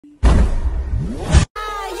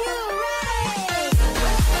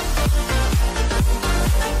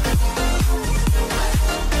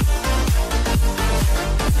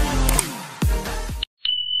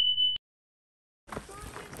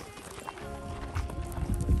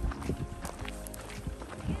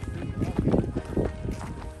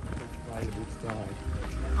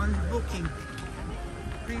On booking,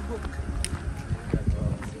 pre-book.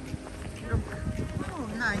 Look, oh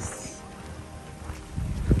nice.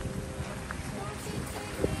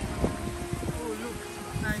 Oh look,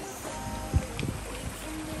 nice.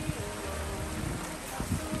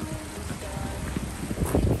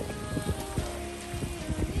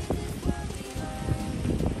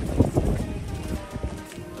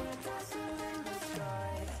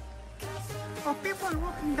 Oh, people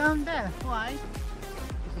walking down there. Why?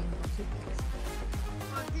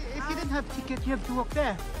 If you didn't have ticket, you have to walk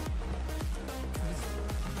there.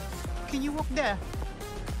 Can you walk there?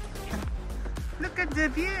 Look at the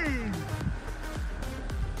view.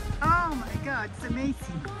 Oh my God, it's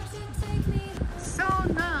amazing. So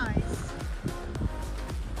nice.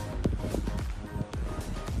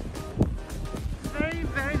 Very,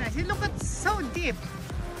 very nice. You look at so deep.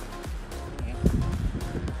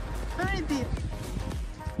 Very deep.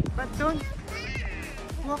 But don't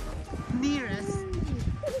walk near us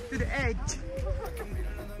to the edge.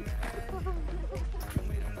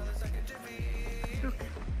 Look.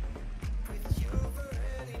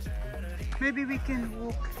 Maybe we can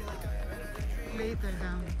walk later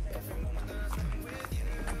down.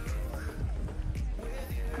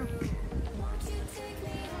 Look.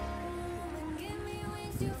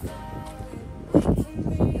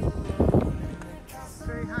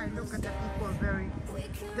 Very high. Look at the people.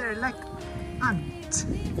 They're like ants.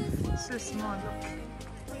 So small. Look.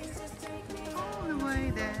 All the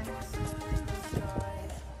way there.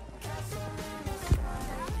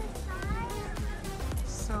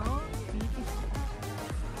 So beautiful.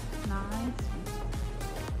 Nice.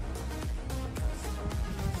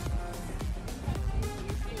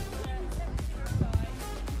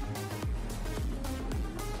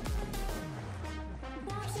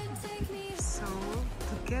 So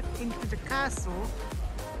to get into the castle,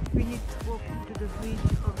 we need to walk into the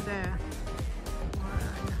bridge over there. We're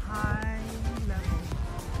on high level.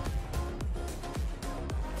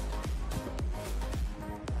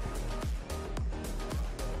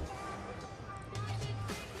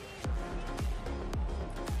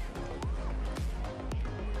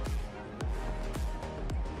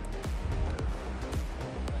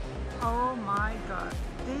 Oh my God,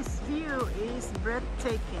 this view is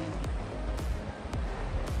breathtaking.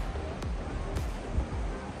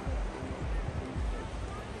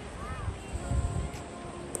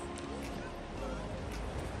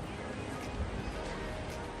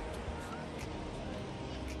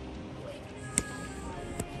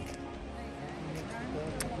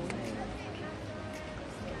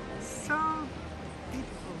 So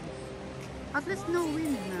beautiful. At least no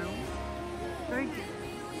wind now. Very good.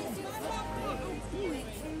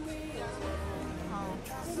 Oh.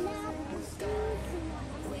 So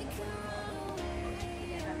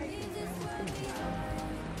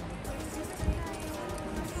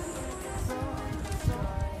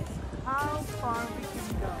how far we can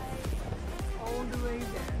go? All the way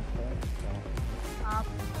there. Up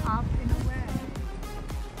and away.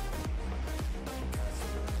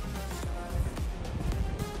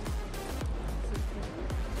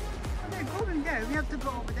 Going there, we have to go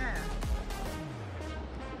over there.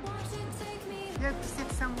 You have to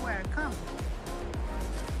sit somewhere. Come.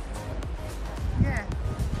 Yeah.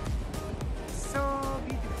 So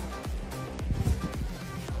beautiful.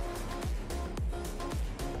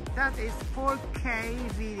 That is 4K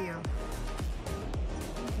video.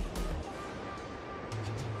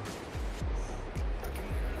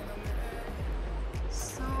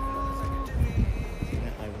 So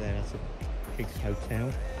beautiful. Over there, that's a big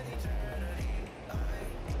hotel.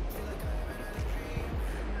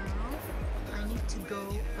 To go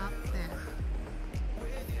up there.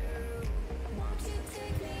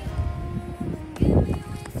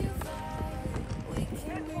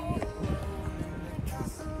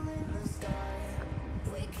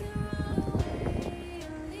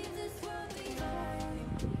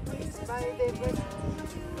 By the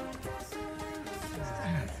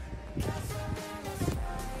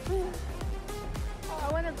oh,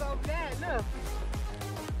 I want to go up there. Look.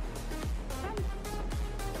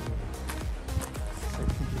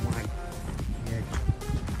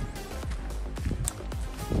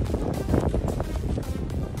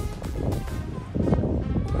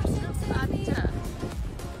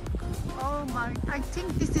 I think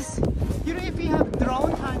this is, you know, if you have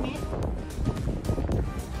drone, honey,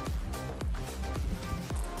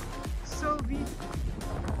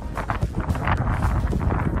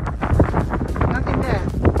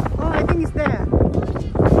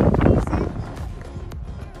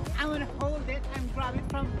 coming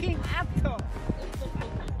from King Arthur.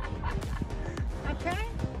 Okay?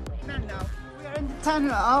 No. We are in the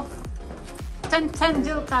tunnel of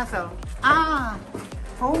Tintagel Castle. Ah!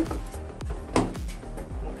 Oh!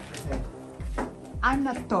 I'm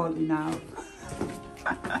not tall enough.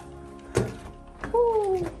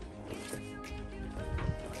 Woo.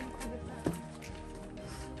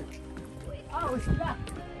 Oh, it's black.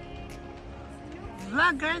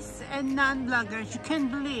 Vloggers and non-vloggers, you can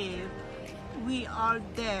believe we are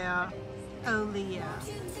there earlier.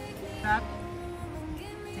 That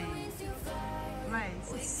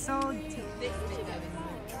place is so deep.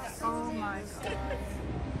 Oh my god.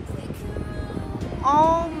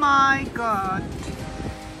 Oh my god.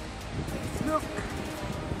 Look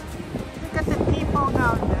at the people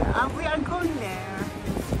down there. We are going there.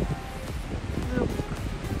 Look.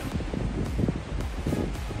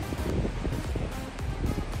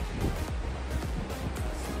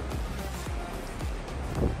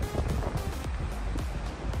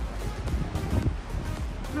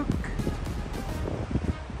 Look.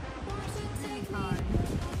 Hi.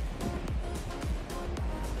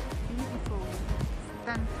 Beautiful.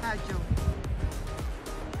 Tintagel.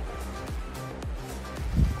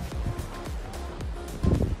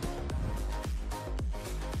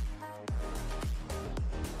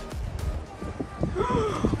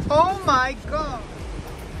 Oh my god!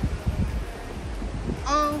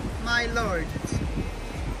 Oh my lord!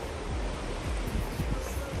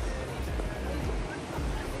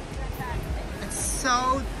 It's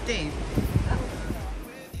so deep.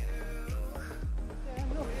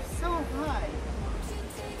 So high.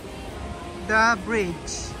 The bridge.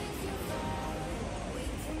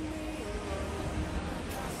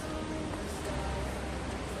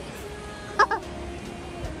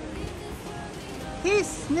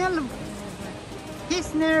 He's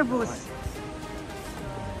nervous.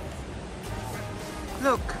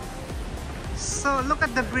 Look. So look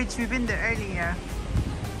at the bridge. We've been there earlier.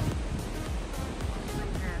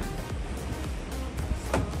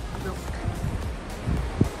 Look.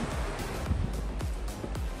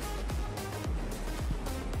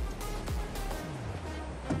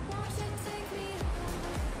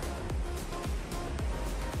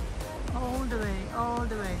 All the way, all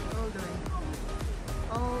the way, all the way.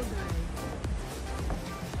 All the way.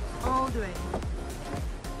 All the way.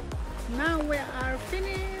 Now we are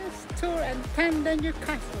finished tour at Tintagel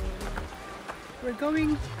Castle. We're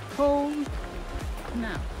going home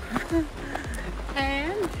now.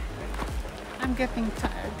 And I'm getting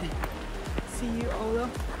tired. See you all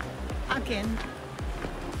again